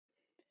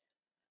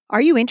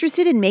Are you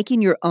interested in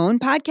making your own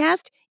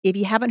podcast? If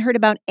you haven't heard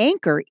about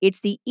Anchor, it's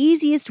the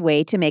easiest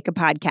way to make a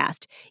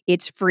podcast.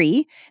 It's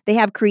free. They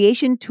have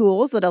creation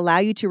tools that allow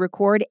you to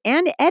record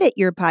and edit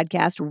your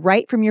podcast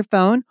right from your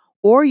phone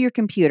or your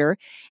computer.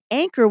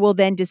 Anchor will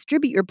then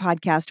distribute your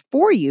podcast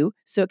for you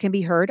so it can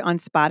be heard on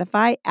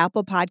Spotify,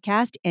 Apple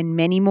Podcast, and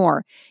many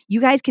more.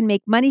 You guys can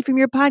make money from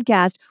your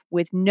podcast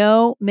with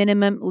no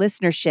minimum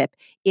listenership.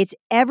 It's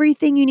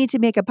everything you need to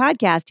make a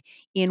podcast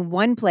in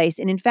one place.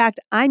 And in fact,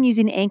 I'm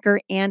using Anchor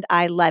and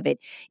I love it.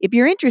 If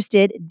you're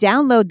interested,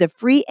 download the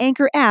free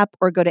Anchor app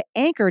or go to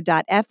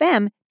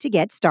anchor.fm to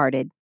get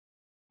started.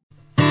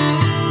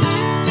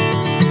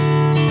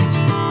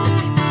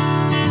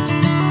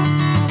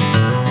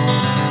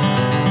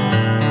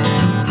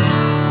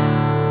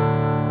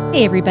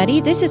 Hey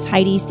everybody, this is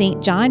Heidi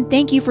St. John.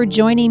 Thank you for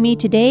joining me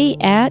today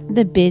at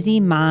the Busy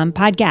Mom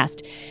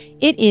Podcast.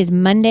 It is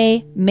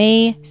Monday,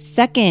 May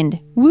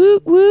 2nd.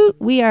 Woot woot.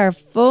 We are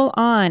full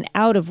on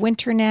out of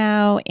winter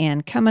now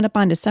and coming up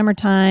onto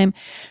summertime,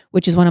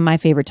 which is one of my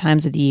favorite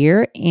times of the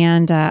year.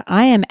 And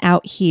I am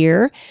out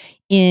here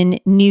in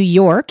New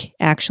York,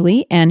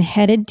 actually, and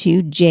headed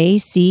to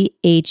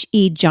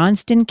JCHE,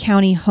 Johnston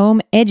County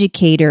Home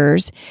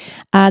Educators,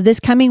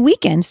 this coming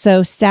weekend.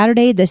 So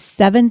Saturday, the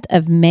 7th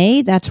of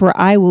May, that's where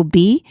I will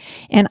be.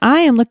 And I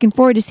am looking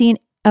forward to seeing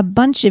a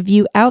bunch of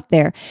you out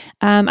there.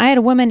 I had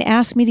a woman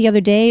ask me the other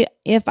day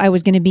if I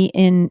was going to be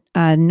in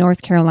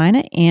North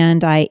Carolina,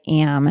 and I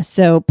am.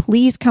 So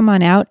please come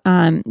on out.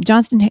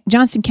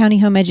 Johnston County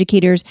Home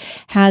Educators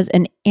has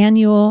an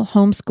annual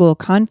homeschool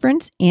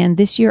conference, and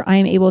this year I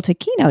am able to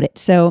keynote it.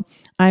 So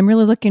I'm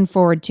really looking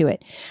forward to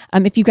it.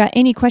 If you've got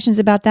any questions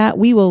about that,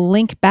 we will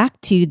link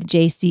back to the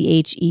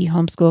JCHE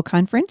Homeschool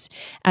Conference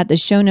at the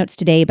show notes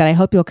today, but I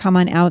hope you'll come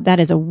on out. That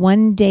is a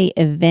one-day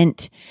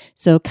event.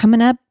 So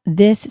coming up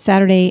this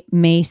Saturday,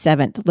 May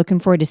 7th. Looking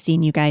forward to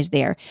seeing you guys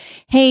there.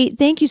 Hey,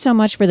 thank you so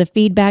much for the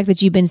feedback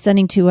that you've been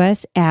sending to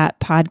us at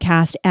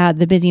podcast at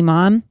The Busy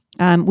Mom.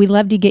 We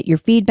love to get your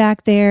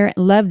feedback there.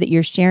 Love that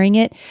you're sharing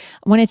it.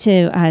 I wanted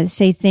to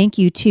say thank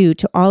you too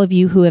to all of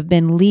you who have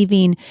been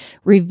leaving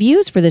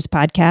reviews for this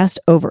podcast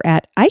over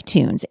at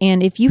iTunes.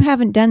 And if you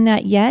haven't done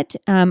that yet,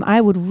 I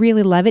would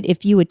really love it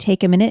if you would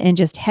take a minute and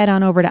just head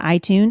on over to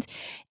iTunes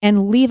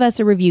and leave us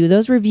a review.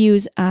 Those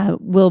reviews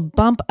will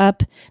bump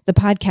up the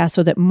podcast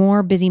so that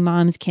more busy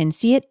moms can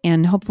see it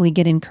and hopefully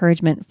get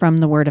encouragement from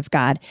the Word of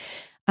God.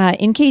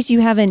 In case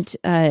you haven't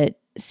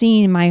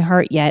seeing my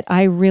heart yet,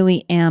 I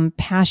really am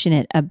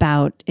passionate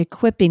about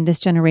equipping this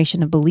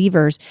generation of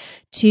believers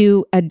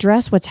to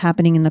address what's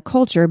happening in the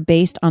culture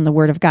based on the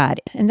Word of God.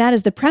 And that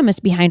is the premise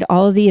behind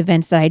all of the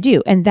events that I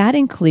do. And that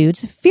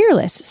includes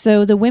Fearless.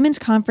 So the women's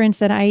conference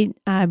that I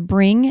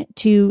bring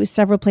to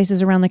several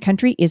places around the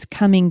country is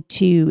coming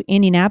to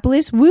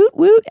Indianapolis. Woot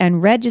woot.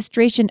 And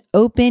registration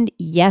opened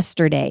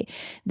yesterday.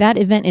 That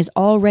event is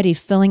already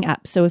filling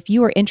up. So if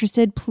you are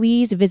interested,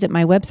 please visit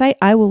my website.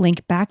 I will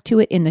link back to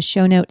it in the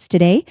show notes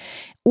today.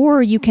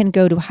 Or you can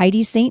go to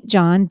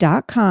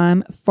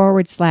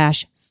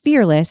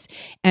HeidiSt.John.com/fearless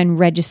and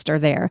register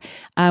there.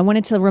 I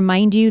wanted to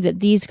remind you that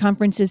these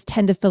conferences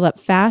tend to fill up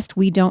fast.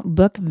 We don't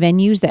book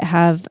venues that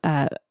have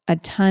a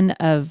ton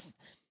of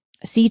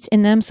seats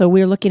in them. So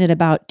we're looking at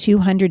about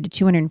 200 to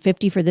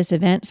 250 for this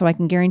event. So I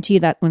can guarantee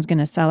that one's going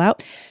to sell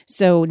out.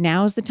 So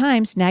now's the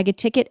time. Snag a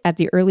ticket at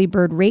the early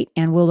bird rate,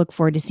 and we'll look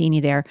forward to seeing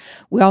you there.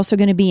 We're also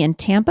going to be in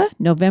Tampa,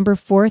 November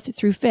 4th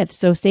through 5th.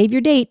 So save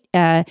your date.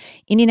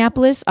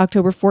 Indianapolis,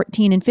 October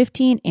 14 and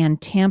 15,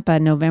 and Tampa,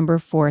 November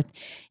 4th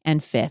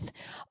and 5th.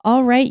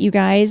 All right, you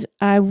guys,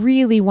 I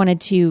really wanted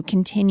to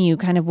continue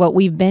kind of what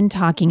we've been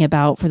talking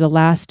about for the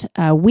last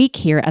week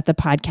here at the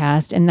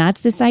podcast. And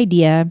that's this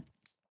idea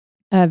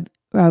of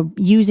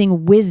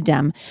using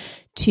wisdom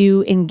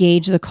to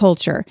engage the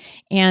culture.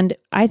 And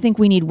I think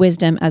we need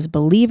wisdom as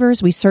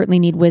believers. We certainly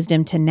need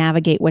wisdom to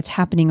navigate what's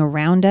happening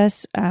around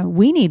us.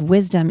 We need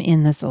wisdom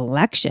in this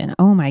election.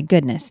 Oh my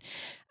goodness.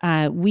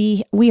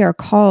 We are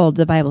called,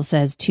 the Bible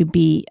says, to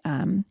be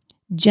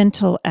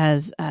gentle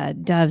as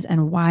doves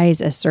and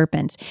wise as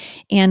serpents.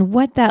 And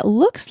what that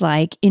looks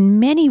like in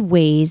many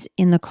ways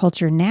in the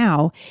culture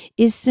now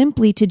is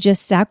simply to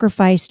just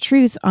sacrifice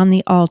truth on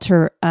the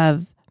altar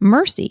of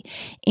mercy.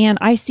 And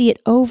I see it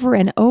over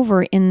and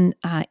over in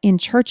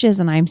churches,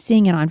 and I'm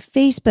seeing it on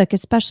Facebook,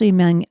 especially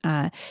among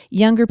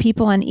younger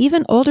people and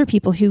even older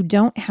people who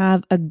don't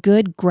have a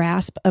good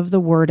grasp of the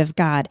Word of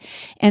God.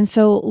 And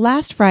so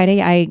last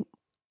Friday, I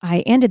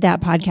ended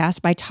that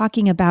podcast by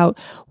talking about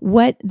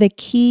what the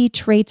key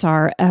traits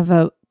are of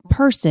a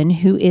person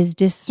who is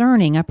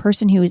discerning, a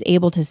person who is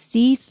able to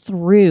see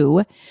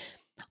through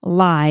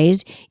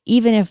lies,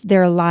 even if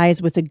they're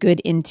lies with a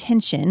good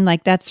intention.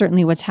 Like that's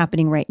certainly what's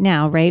happening right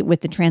now, right? With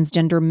the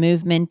transgender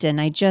movement.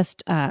 And I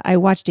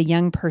watched a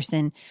young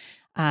person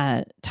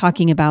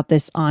talking about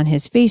this on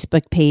his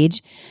Facebook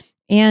page.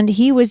 And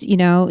he was,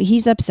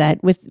 he's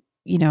upset with,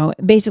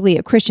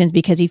 basically Christians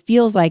because he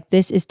feels like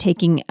this is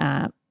taking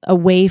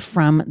away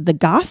from the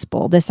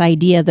gospel, this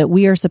idea that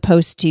we are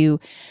supposed to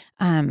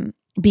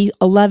be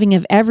loving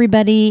of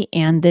everybody,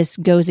 and this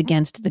goes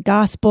against the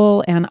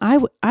gospel. And I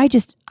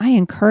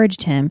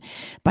encouraged him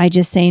by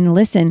just saying,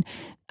 listen,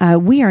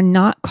 we are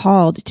not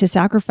called to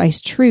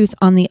sacrifice truth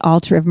on the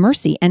altar of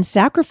mercy, and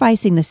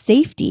sacrificing the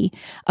safety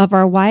of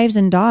our wives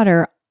and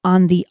daughter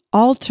on the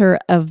altar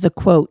of the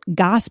quote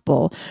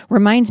gospel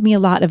reminds me a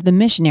lot of the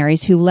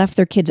missionaries who left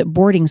their kids at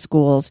boarding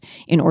schools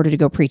in order to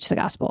go preach the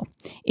gospel.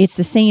 It's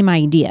the same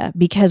idea,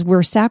 because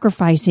we're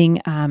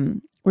sacrificing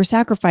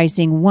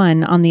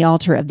one on the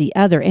altar of the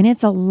other. And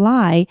it's a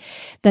lie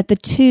that the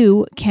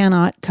two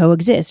cannot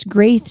coexist.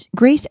 Grace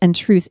and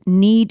truth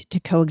need to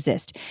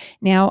coexist.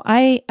 Now,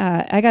 I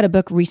got a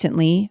book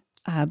recently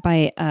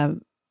by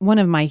one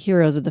of my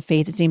heroes of the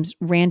faith. His name's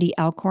Randy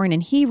Alcorn,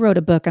 and he wrote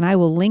a book, and I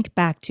will link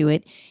back to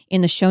it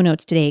in the show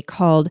notes today,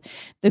 called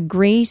The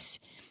Grace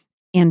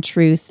and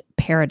Truth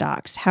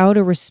Paradox: How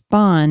to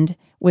Respond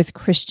with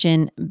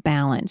Christian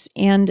Balance.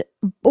 And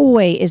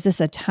boy, is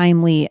this a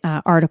timely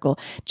article.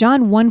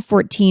 John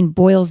 1:14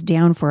 boils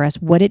down for us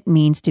what it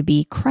means to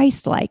be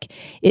Christ-like.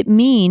 It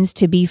means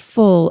to be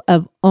full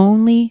of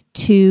only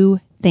two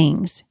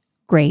things: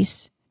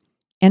 grace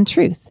and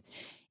truth.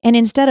 And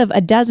instead of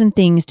a dozen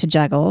things to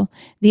juggle,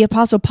 the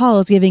Apostle Paul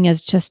is giving us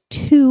just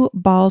two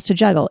balls to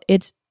juggle.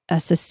 It's a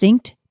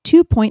succinct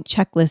 2-point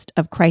checklist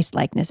of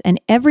Christ-likeness,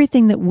 and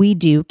everything that we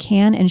do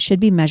can and should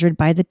be measured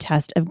by the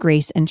test of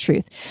grace and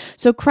truth.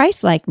 So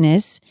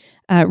Christ-likeness,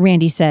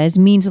 Randy says,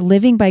 means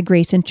living by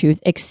grace and truth,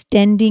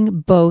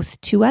 extending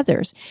both to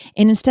others.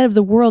 And instead of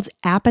the world's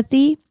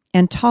apathy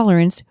and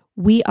tolerance,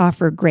 we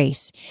offer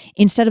grace.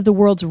 Instead of the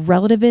world's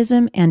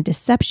relativism and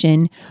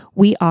deception,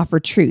 we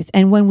offer truth.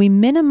 And when we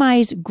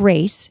minimize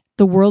grace,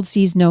 the world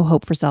sees no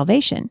hope for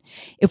salvation.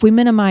 If we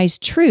minimize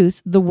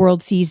truth, the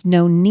world sees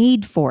no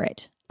need for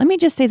it. Let me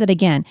just say that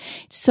again.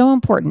 It's so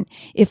important.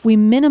 If we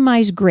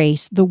minimize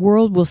grace, the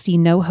world will see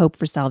no hope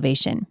for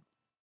salvation.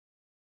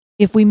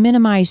 If we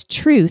minimize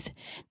truth,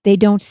 they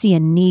don't see a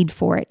need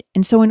for it.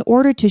 And so in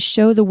order to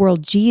show the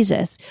world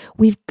Jesus,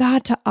 we've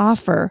got to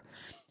offer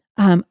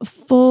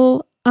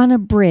full,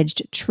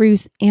 unabridged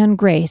truth and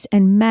grace,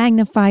 and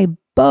magnify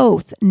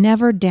both,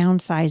 never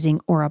downsizing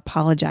or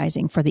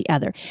apologizing for the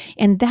other.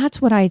 And that's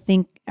what I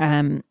think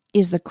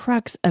is the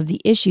crux of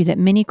the issue that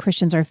many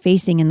Christians are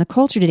facing in the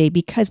culture today,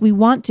 because we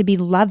want to be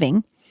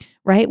loving,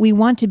 right? We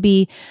want to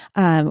be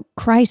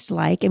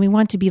Christ-like, and we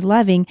want to be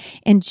loving.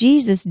 And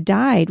Jesus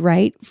died,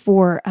 right,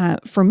 for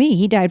me.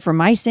 He died for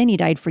my sin. He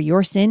died for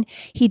your sin.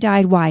 He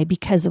died, why?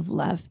 Because of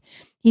love.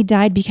 He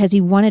died because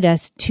he wanted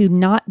us to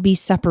not be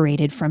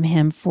separated from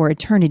him for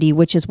eternity,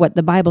 which is what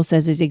the Bible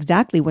says is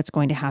exactly what's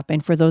going to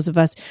happen for those of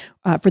us,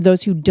 for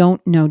those who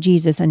don't know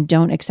Jesus and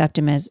don't accept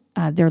him as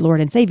their Lord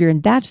and Savior.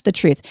 And that's the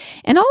truth.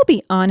 And I'll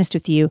be honest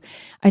with you.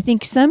 I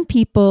think some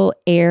people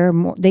err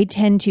more. They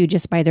tend to,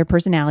 just by their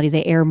personality,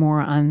 they err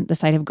more on the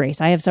side of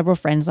grace. I have several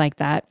friends like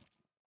that.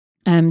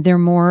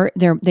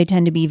 They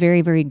tend to be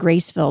very, very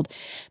grace-filled,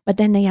 but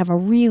then they have a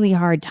really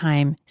hard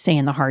time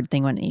saying the hard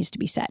thing when it needs to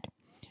be said.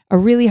 A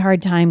really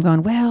hard time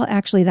going, well,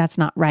 actually, that's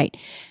not right.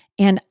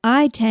 And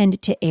I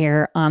tend to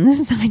err on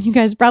this. Something you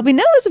guys probably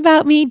know this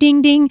about me.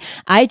 Ding, ding.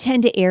 I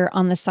tend to err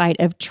on the side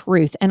of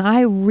truth. And I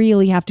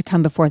really have to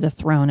come before the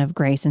throne of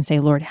grace and say,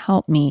 Lord,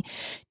 help me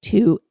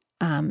to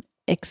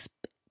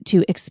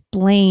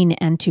explain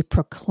and to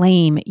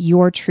proclaim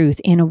your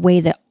truth in a way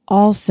that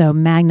also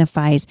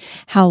magnifies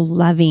how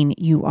loving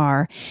you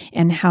are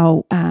and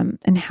how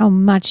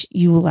much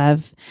you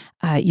love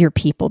your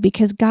people,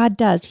 because God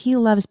does. He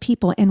loves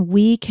people, and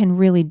we can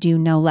really do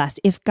no less.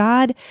 If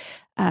God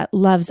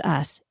loves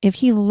us, if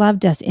he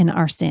loved us in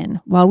our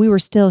sin while we were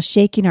still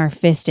shaking our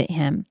fist at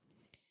him,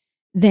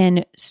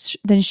 then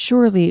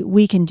surely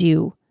we can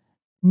do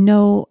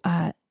no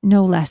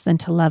less than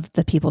to love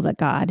the people that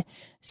God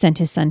sent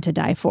his son to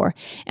die for.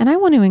 And I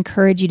want to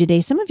encourage you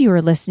today. Some of you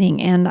are listening,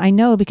 and I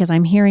know because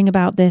I'm hearing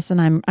about this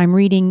and I'm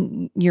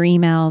reading your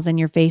emails and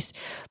your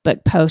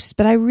Facebook posts,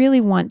 but I really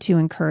want to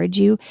encourage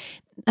you.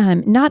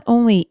 Not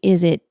only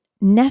is it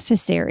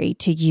necessary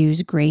to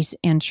use grace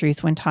and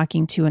truth when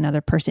talking to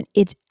another person,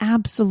 it's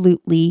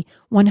absolutely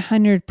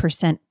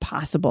 100%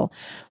 possible.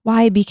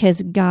 Why?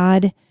 Because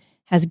God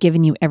has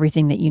given you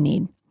everything that you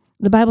need.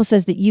 The Bible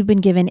says that you've been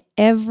given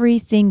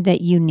everything that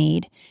you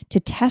need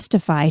to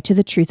testify to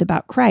the truth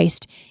about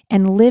Christ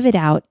and live it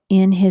out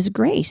in his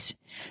grace.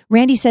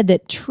 Randy said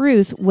that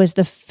truth was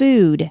the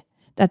food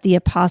that the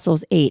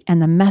apostles ate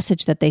and the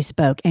message that they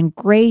spoke, and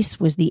grace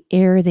was the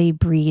air they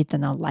breathed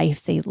and the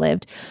life they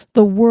lived.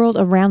 The world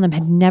around them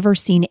had never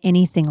seen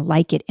anything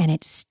like it, and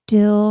it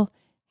still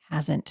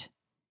hasn't.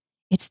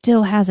 It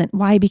still hasn't.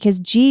 Why? Because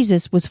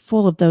Jesus was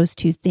full of those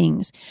two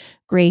things,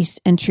 grace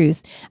and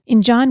truth.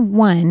 In John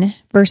 1,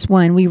 verse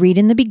 1, we read,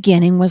 "In the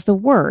beginning was the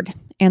Word,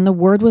 and the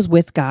Word was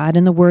with God,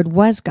 and the Word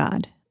was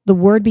God. The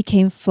Word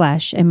became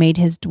flesh and made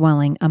his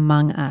dwelling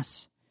among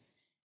us."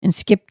 And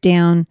skip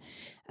down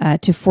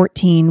to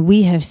 14,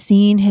 "We have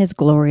seen his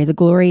glory, the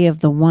glory of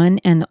the one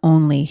and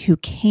only who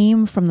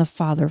came from the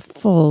Father,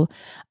 full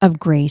of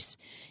grace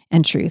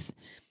and truth."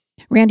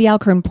 Randy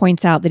Alcorn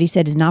points out that he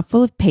said is not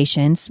full of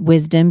patience,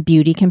 wisdom,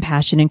 beauty,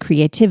 compassion, and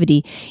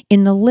creativity.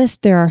 In the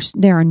list, there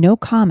are no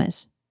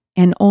commas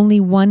and only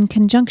one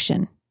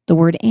conjunction, the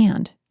word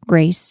and,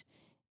 grace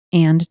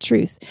and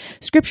truth.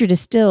 Scripture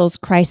distills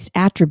Christ's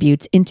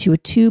attributes into a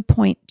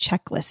 2-point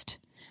checklist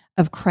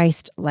of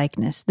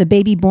Christ-likeness. The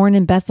baby born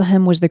in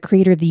Bethlehem was the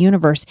creator of the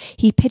universe.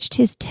 He pitched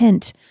his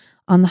tent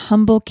on the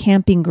humble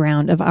camping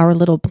ground of our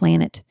little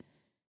planet.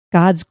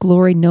 God's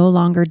glory no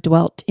longer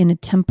dwelt in a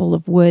temple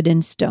of wood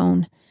and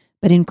stone,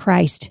 but in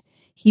Christ.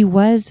 He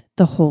was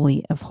the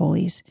Holy of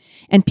Holies,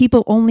 and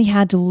people only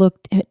had to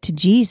look to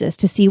Jesus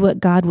to see what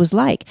God was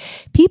like.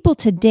 People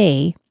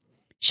today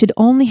should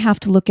only have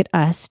to look at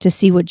us to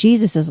see what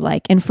Jesus is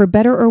like, and for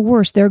better or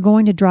worse, they're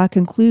going to draw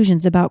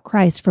conclusions about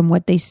Christ from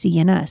what they see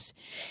in us.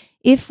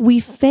 If we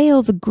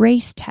fail the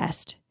grace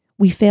test,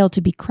 we fail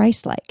to be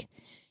Christ-like.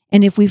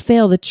 And if we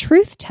fail the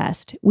truth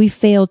test, we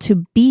fail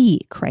to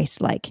be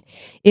Christ-like.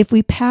 If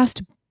we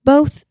passed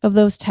both of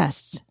those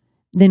tests,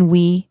 then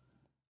we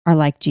are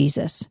like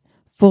Jesus,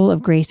 full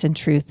of grace and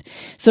truth.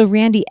 So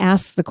Randy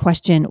asks the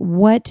question,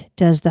 what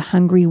does the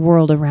hungry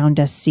world around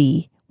us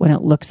see when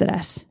it looks at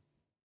us?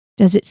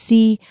 Does it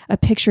see a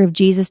picture of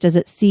Jesus? Does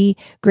it see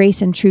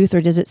grace and truth?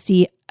 Or does it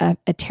see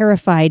a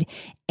terrified,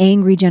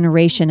 angry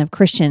generation of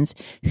Christians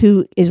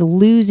who is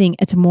losing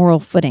its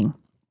moral footing?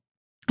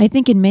 I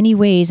think in many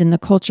ways in the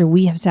culture,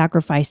 we have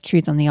sacrificed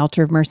truth on the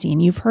altar of mercy.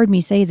 And you've heard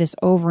me say this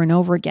over and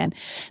over again,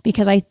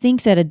 because I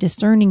think that a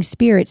discerning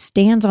spirit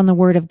stands on the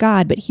word of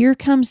God. But here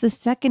comes the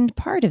second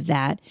part of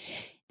that.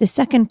 The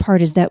second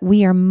part is that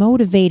we are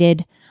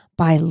motivated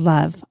by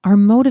love. Our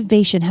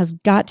motivation has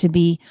got to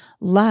be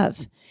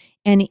love.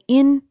 And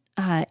in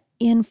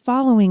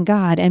following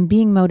God and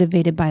being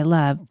motivated by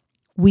love,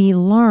 we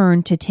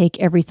learn to take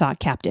every thought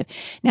captive.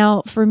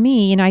 Now, for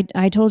me, and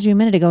I told you a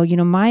minute ago,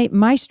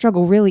 my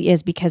struggle really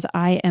is because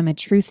I am a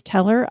truth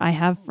teller. I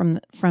have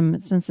from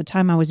since the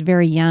time I was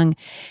very young,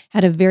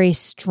 had a very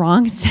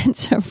strong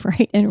sense of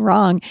right and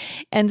wrong.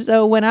 And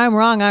so when I'm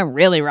wrong, I'm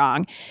really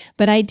wrong.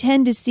 But I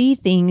tend to see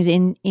things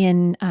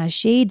in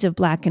shades of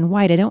black and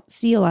white. I don't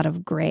see a lot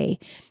of gray.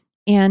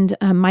 And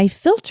my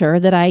filter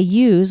that I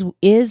use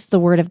is the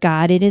Word of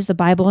God. It is the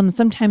Bible. And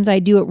sometimes I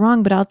do it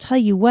wrong, but I'll tell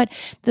you what,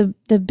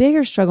 the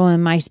bigger struggle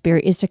in my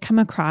spirit is to come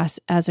across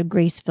as a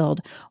grace-filled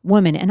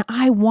woman. And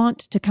I want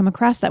to come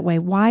across that way.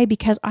 Why?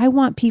 Because I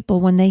want people,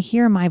 when they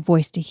hear my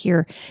voice, to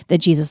hear that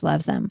Jesus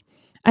loves them.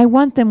 I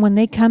want them, when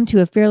they come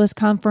to a Fearless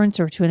conference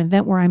or to an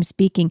event where I'm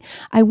speaking,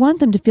 I want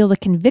them to feel the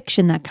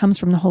conviction that comes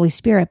from the Holy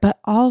Spirit, but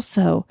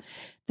also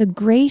the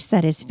grace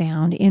that is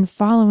found in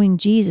following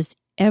Jesus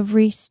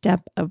every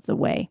step of the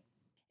way.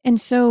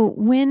 And so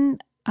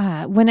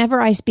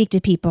whenever I speak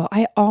to people,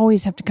 I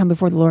always have to come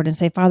before the Lord and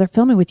say, Father,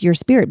 fill me with your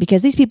spirit,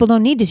 because these people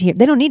don't need to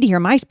hear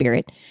my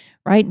spirit,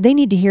 right? They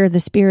need to hear the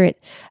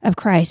Spirit of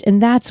Christ.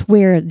 And that's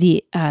where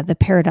the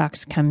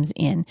paradox comes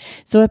in.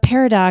 So a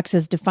paradox,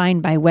 as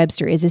defined by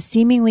Webster, is a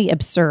seemingly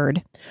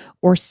absurd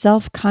or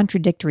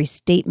self-contradictory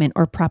statement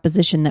or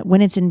proposition that,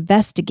 when it's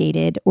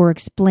investigated or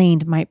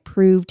explained, might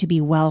prove to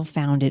be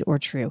well-founded or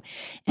true.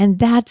 And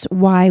that's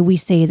why we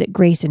say that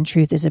grace and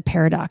truth is a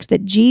paradox,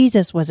 that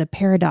Jesus was a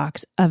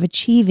paradox of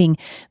achieving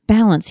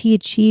balance. He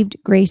achieved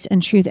grace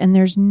and truth, and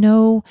there's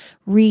no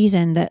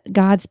reason that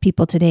God's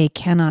people today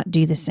cannot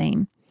do the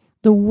same.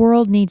 The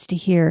world needs to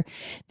hear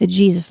that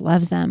Jesus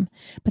loves them,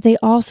 but they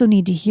also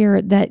need to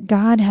hear that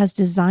God has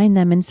designed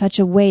them in such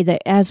a way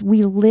that as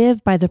we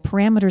live by the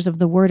parameters of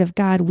the Word of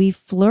God, we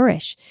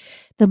flourish.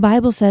 The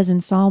Bible says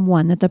in Psalm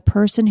 1 that the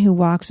person who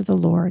walks with the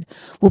Lord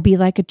will be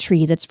like a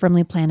tree that's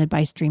firmly planted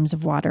by streams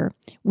of water,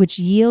 which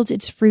yields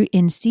its fruit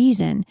in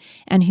season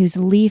and whose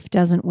leaf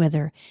doesn't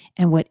wither,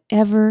 and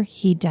whatever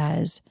he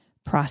does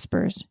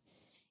prospers.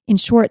 In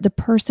short, the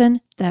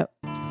person that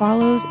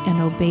follows and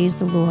obeys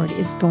the Lord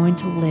is going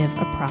to live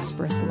a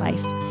prosperous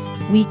life.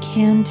 We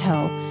can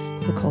tell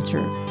the culture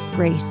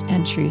grace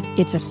and truth.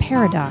 It's a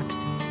paradox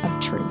of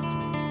truth.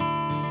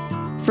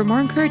 For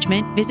more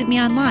encouragement, visit me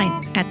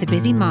online at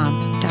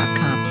TheBusyMom.